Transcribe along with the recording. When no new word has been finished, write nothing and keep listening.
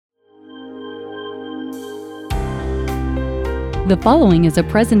The following is a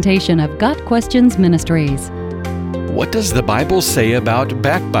presentation of Got Questions Ministries. What does the Bible say about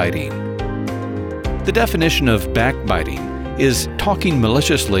backbiting? The definition of backbiting is talking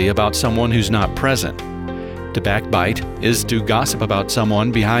maliciously about someone who's not present. To backbite is to gossip about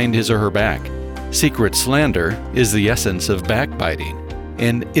someone behind his or her back. Secret slander is the essence of backbiting,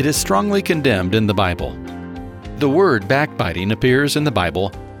 and it is strongly condemned in the Bible. The word backbiting appears in the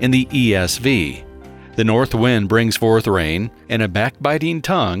Bible in the ESV. The north wind brings forth rain, and a backbiting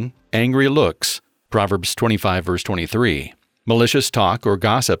tongue, angry looks. Proverbs 25, verse 23. Malicious talk or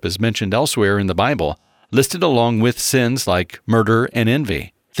gossip is mentioned elsewhere in the Bible, listed along with sins like murder and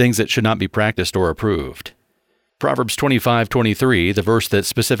envy, things that should not be practiced or approved. Proverbs 25:23, the verse that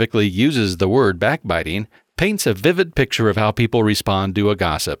specifically uses the word backbiting, paints a vivid picture of how people respond to a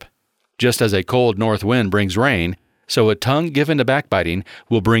gossip. Just as a cold north wind brings rain, so a tongue given to backbiting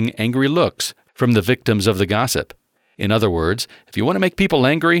will bring angry looks from the victims of the gossip. In other words, if you want to make people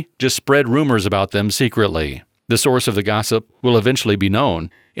angry, just spread rumors about them secretly. The source of the gossip will eventually be known,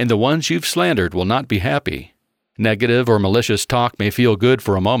 and the ones you've slandered will not be happy. Negative or malicious talk may feel good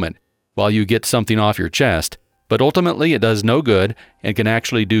for a moment while you get something off your chest, but ultimately it does no good and can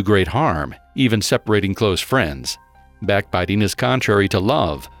actually do great harm, even separating close friends. Backbiting is contrary to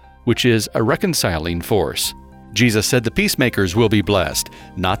love, which is a reconciling force. Jesus said the peacemakers will be blessed,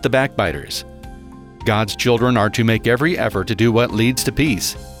 not the backbiters. God's children are to make every effort to do what leads to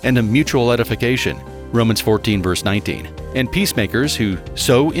peace and to mutual edification, Romans 14, verse 19. And peacemakers who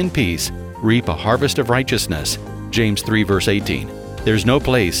sow in peace reap a harvest of righteousness, James 3, verse 18. There's no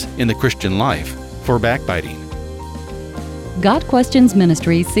place in the Christian life for backbiting. Got Questions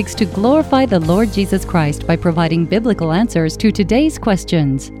Ministries seeks to glorify the Lord Jesus Christ by providing biblical answers to today's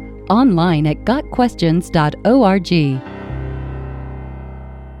questions. Online at gotquestions.org.